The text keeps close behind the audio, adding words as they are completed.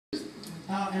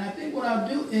And I think what I'll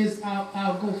do is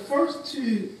I'll go first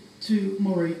to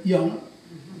moreh, Yonah,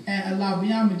 and allow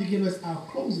Biami to give us our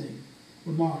closing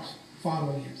remarks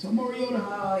following him. So moreh,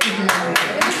 Yonah.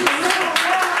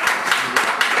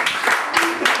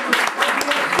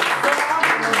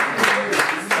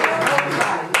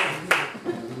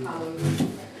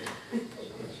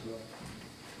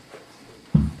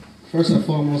 First and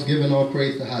foremost, giving all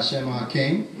praise to Hashem, our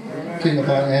King, King of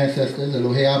our ancestors,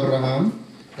 Elohei Abraham,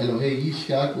 Elohei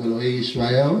Yishak, Elohei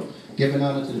Yisrael, giving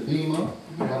honor to the Bima,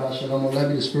 Rabbi Shalom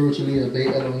Levi, the spiritual leader of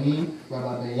Beit Elohim,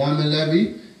 Rabbi Benjamin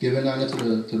Levi, giving honor to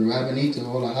the rabbinate, to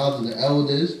all the houses, the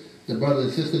elders, the brothers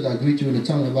and sisters. I greet you in the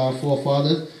tongue of our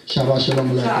forefathers. Shabbat Shalom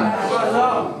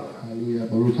Aleichem. Hallelujah,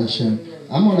 Baruch Hashem.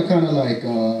 I'm on a kind of like,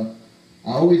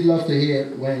 I always love to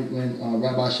hear when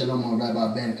Rabbi Shalom or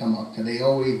Rabbi Ben come up, because they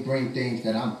always bring things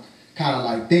that I'm kind of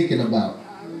like thinking about,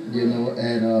 you know.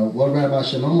 And what Rabbi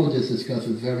Shalom just discussed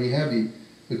is very heavy,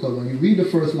 because when you read the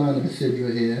first line of the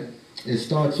Sidra here, it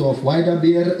starts off,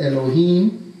 Vaydaber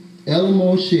Elohim El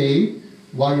Moshe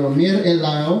Vayomer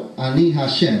Elao Ani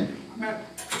Hashem.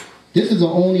 This is the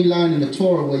only line in the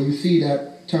Torah where you see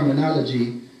that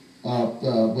terminology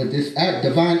with this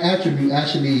divine attribute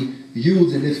actually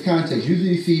used in this context.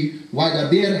 Usually you see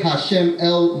Vaydaber Hashem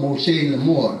El Moshe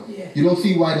Lemor. You don't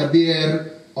see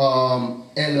Vaydaber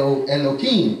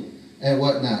Elohim and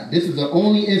whatnot. This is the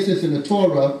only instance in the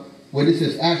Torah where this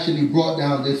is actually brought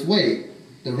down this way.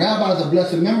 The rabbis of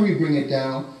blessed memory bring it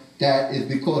down. That is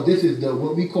because this is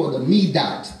what we call the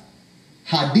Midat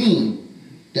Hadin,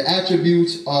 the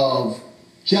attributes of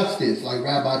justice, like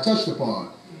Rabbi touched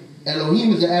upon.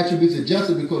 Elohim is the attributes of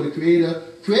justice because the Creator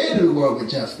created the world with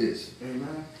justice.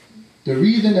 Amen. The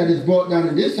reason that is brought down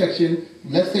in this section,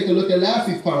 let's take a look at last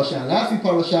week's parasha. Last week's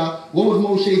parasha, what was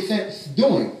Moshe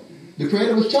doing? The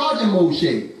Creator was charging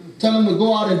Moshe, telling him to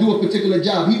go out and do a particular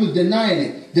job. He was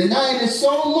denying it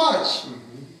so much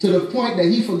to the point that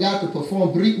he forgot to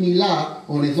perform Brit Milah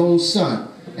on his own son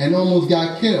and almost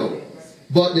got killed.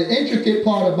 But the intricate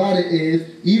part about it is,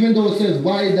 even though it says,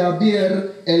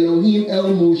 Vaydaber Elohim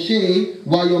El Moshe,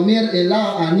 Vayomer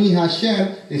Elah Ani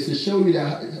Hashem, is to show you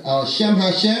that Shem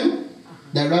Hashem,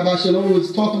 that Rabbi Shalom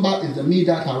was talking about, is the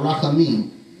Midat HaRachamim.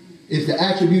 It's the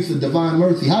attributes of divine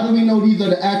mercy. How do we know these are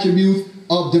the attributes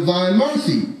of divine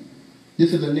mercy?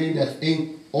 This is a name that's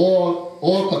in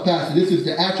all capacity. This is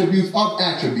the attributes of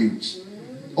attributes.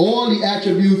 All the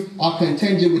attributes are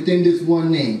contingent within this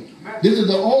one name. This is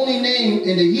the only name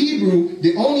in the Hebrew,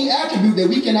 the only attribute that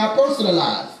we cannot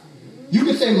personalize. You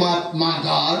can say my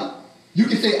God. You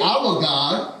can say our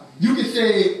God. You can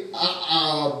say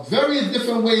various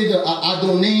different ways of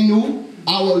Adonenu,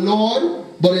 our Lord.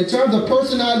 But in terms of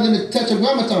personalizing the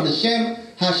Tetragrammaton, the Shem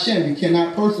Hashem, you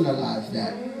cannot personalize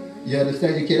that. You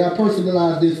understand? You cannot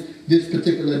personalize this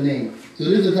particular name. So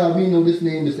this is how we know this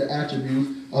name is the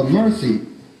attribute of mercy.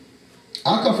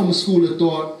 I come from a school of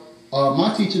thought.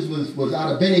 My teachers was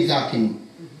out of Bene Zakim,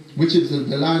 which is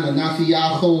the line of Nafi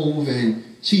Yaakov and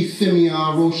Chief Simeon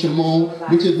Roshimon,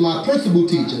 which is my principal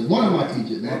teacher, one of my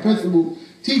teachers, my principal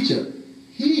teacher.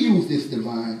 He used this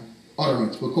divine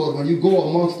utterance because when you go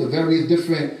amongst the various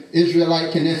different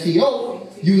Israelite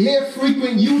Knesset, you hear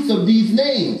frequent use of these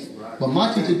names. But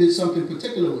my teacher did something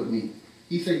particular with me.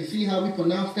 He said, you see how we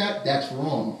pronounce that? That's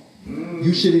wrong.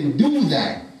 You shouldn't do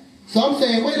that. So I'm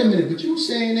saying, wait a minute, but you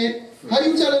saying it? How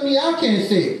you telling me I can't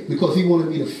say it? Because he wanted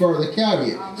me to further carry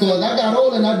it. So as I got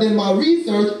older and I did my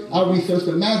research, I researched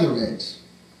the Masoretes.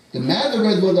 The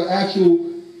Masoretes were the actual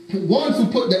ones who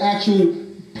put the actual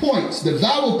points, the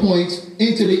vowel points,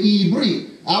 into the Hebrew.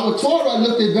 Our Torah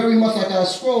looked at very much like our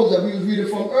scrolls that we was reading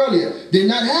from earlier. Did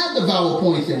not have the vowel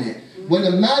points in it. When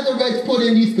the Masoretes put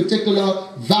in these particular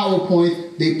vowel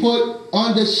points, they put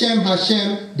under Shem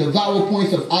Hashem the vowel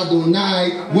points of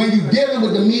Adonai when you're dealing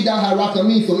with the Midah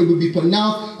HaRachamim, so it would be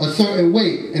pronounced a certain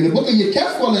way. In the book of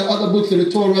Yekefel and other books of the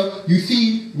Torah, you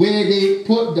see where they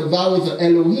put the vowels of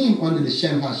Elohim under the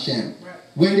Shem Hashem.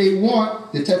 When they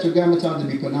want the Tetragrammaton to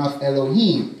be pronounced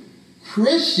Elohim.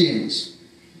 Christians,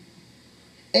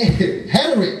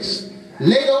 heretics,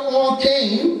 later on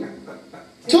came,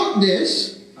 took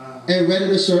this, and read it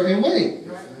a certain way.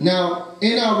 Now,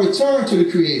 in our return to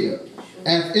the Creator,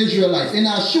 as Israelites, in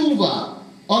our Shuvah,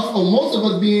 most of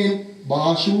us being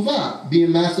Baal Shuvah,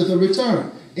 being masters of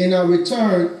return. In our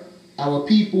return, our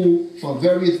people from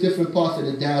various different parts of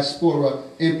the diaspora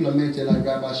implemented, like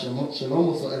Rabbi Shalom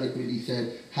so eloquently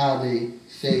said, how they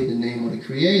say the name of the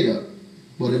Creator.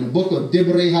 But in the book of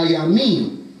Divrei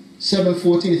Hayamim,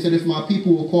 7:14, it said, if my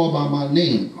people will call by my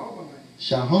name,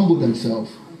 shall humble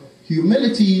themselves.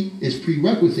 Humility is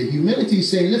prerequisite. Humility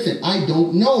is saying, listen, I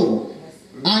don't know.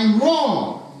 I'm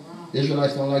wrong.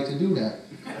 Israelites don't like to do that.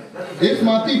 If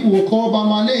my people who are called by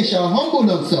my name shall humble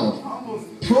themselves,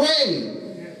 pray,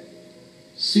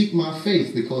 seek my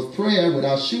face, because prayer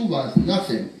without shuvah is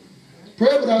nothing.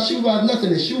 Prayer without shuvah is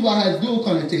nothing, and shuvah has dual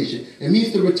connotation. It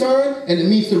means to return and it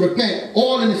means to repent,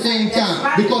 all in the same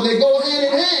time, because they go hand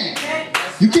in hand.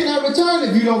 You cannot return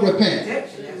if you don't repent.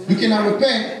 You cannot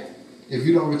repent if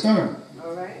you don't return.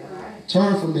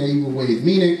 Turn from their evil ways.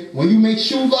 Meaning, when you make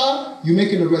shuvah, you're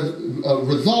making a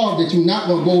resolve that you're not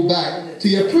going to go back to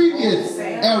your previous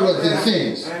errors and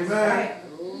sins.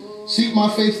 Seek my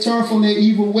face, turn from their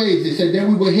evil ways. They said, then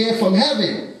we will hear from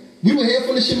heaven. We will hear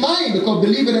from the Shemayim, because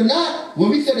believe it or not, when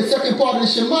we said the second part of the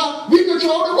Shema, we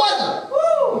control the weather.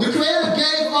 The Creator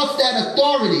gave us that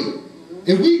authority.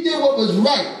 If we did what was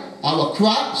right, our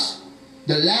crops,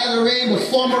 the latter rain, the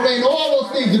former rain, all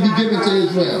those things would be given to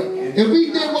Israel. If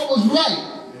we did what was right,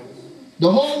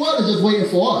 the whole world is just waiting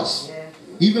for us.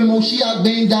 Even Moshiach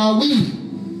ben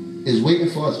Dawid is waiting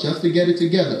for us just to get it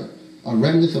together. A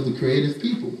remnant of the Creator's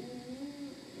people.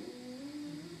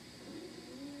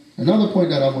 Another point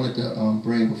that I wanted to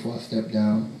bring before I step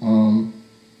down.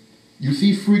 You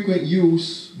see frequent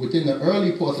use within the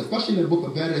early parts, especially in the book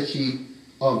of Bereshit,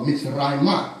 of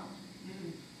Mitzrayimah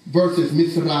versus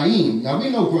Mitzrayim. Now we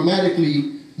know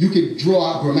grammatically you can draw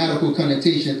out grammatical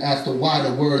connotations as to why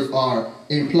the words are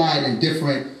implied in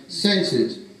different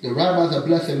senses. The rabbis of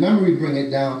blessed memory bring it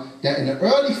down that in the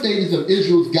early stages of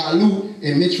Israel's galut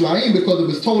in Mitzrayim, because it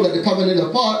was told at the covenant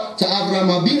apart to Abraham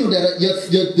Abinu that your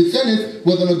descendants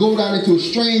were going to go down into a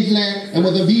strange land and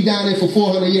were going to be down there for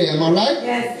 400 years. Am I right?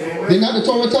 Yes. Did not the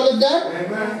Torah tell us that?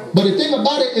 Amen. But the thing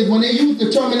about it is when they use the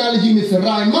terminology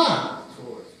Mitzrayimah,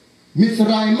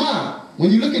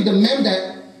 when you look at the mem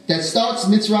that starts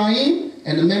Mitzrayim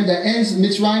and the mem that ends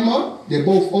Mitzrayimah, they're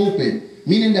both open.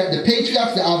 Meaning that the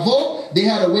patriarchs, the Avot, they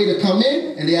had a way to come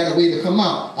in and they had a way to come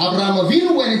out. Abraham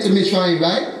Avinu went into Mitzrayim,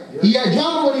 right? He had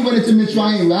drama when he went into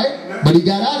Mitzrayim, right? But he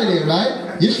got out of there,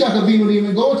 right? Yitzchak Avinu didn't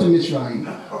even go into Mitzrayim.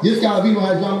 Yitzchak Avinu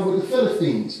had drama with the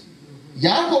Philistines.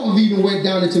 Yaakov Avinu went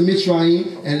down into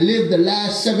Mitzrayim and lived the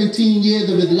last 17 years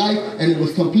of his life, and it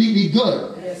was completely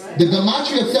good. The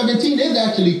gematria of 17 is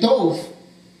actually Tov.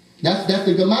 That's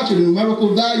the gematria. The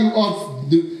numerical value of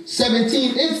the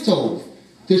 17 is Tov.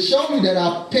 To show you that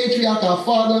our patriarch, our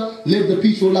father, lived a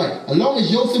peaceful life. As long as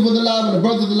Joseph was alive and the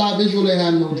brothers were alive, Israel didn't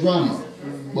have no drama.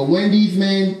 But when these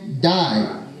men died,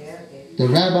 the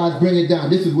rabbis bring it down.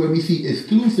 This is where we see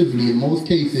exclusively, in most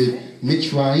cases,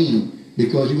 Mitzrayim.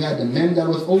 Because you had the men that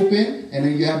was open, and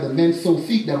then you had the men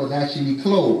sofik that was actually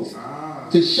closed.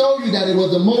 To show you that it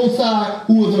was the Most High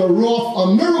who was going to wrought a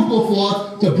miracle for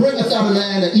us to bring us out of the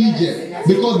land of Egypt.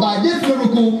 Because by this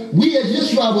miracle, we as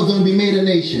Yisrael was going to be made a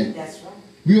nation.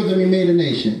 We were going to be made a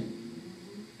nation.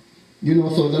 You know,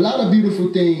 so there's a lot of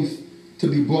beautiful things to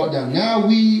be brought down. Now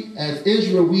we, as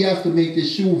Israel, we have to make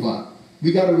this shuvah.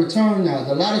 We got to return now. There's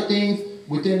a lot of things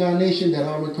within our nation that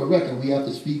aren't correct, and we have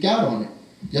to speak out on it.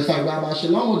 Just like Rabbi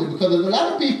Shalom did, because there's a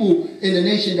lot of people in the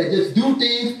nation that just do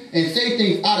things and say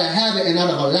things out of habit and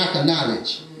out of a lack of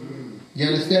knowledge. You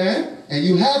understand? And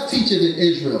you have teachers in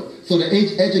Israel, so the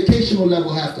educational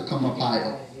level has to come up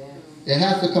higher. It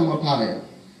has to come up higher.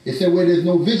 It said where there's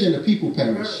no vision, the people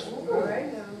perish.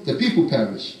 The people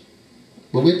perish.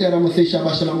 But with that, I'm going to say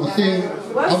Shabbat Shalom. I'm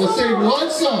going to sing one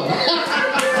song.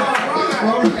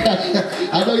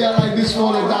 I know y'all like this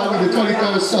one and down with the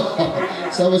 23rd song.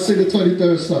 So I'm going to sing the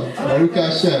 23rd song. Baruch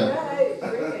Hashem.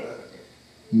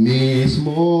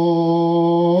 Mismo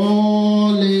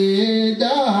le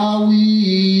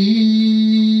David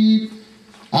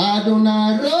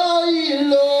Adonai roi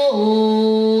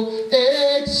lo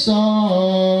etzar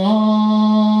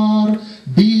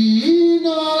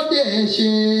bino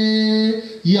deshe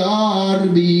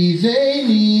yarbi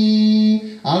zeini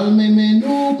al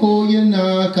memenu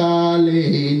koyena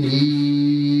kaleni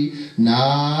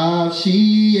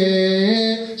nafshi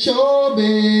shobev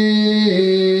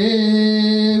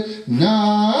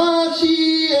nafshi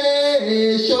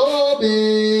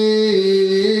shobev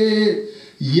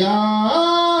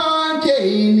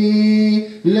yankeni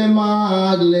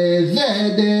lemagle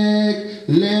zedek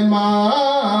leman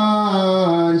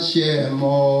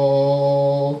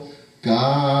shemo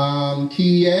gam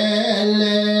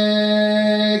kielek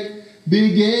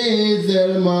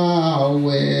bigezel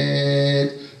mawet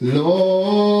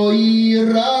lo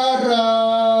irara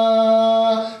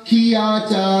ki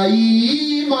ata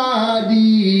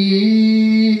imadi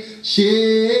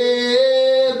shebtecha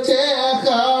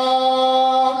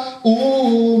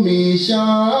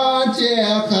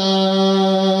umishantecha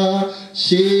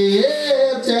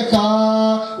shebtecha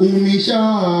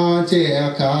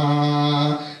umishantecha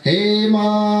hema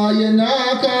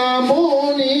yanaka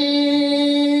Amoni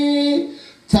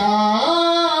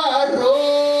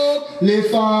Tarok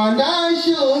Lefanai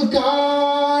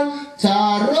Shulkan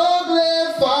Tarok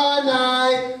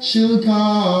Lefanai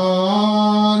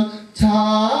Shulkan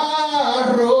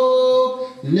Tarok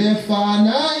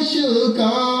Lefanai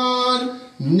Shulkan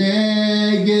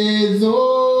Negezo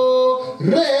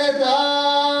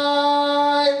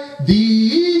Rerai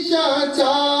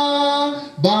Dishanta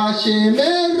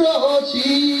Bashemen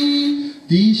Roshi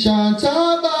Dishanta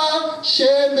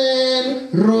Bashemen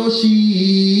Roshi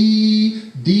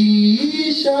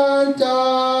Dishanta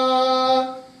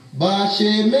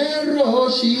Bashemen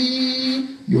Roshi.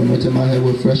 You anoint my head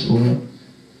with fresh oil.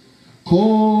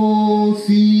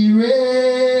 Kofire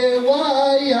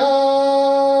Waya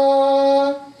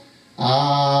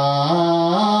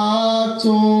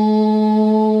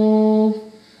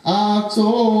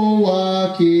Ato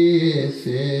Wakefed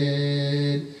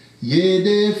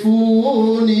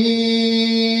Yedefuni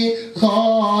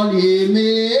Khali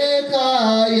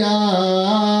Mekaya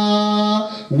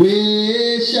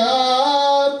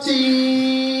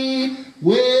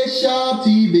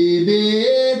Weshapti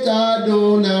Bebet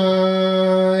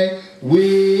Adonai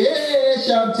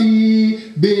Weshapti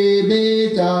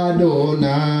Bebet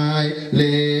Adonai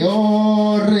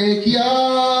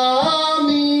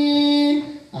Leorekiami.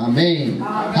 Amen.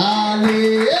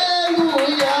 Hallelujah.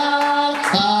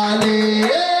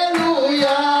 Hallelujah.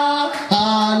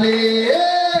 Hallelujah.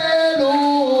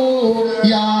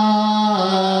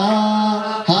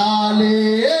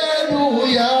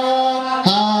 Hallelujah.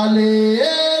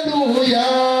 Hallelujah.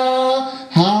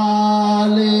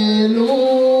 Hallelujah.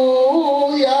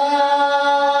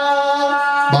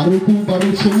 Baruch Hu,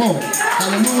 Baruch Shemo.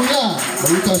 Hallelujah.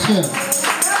 Baruch Hashem.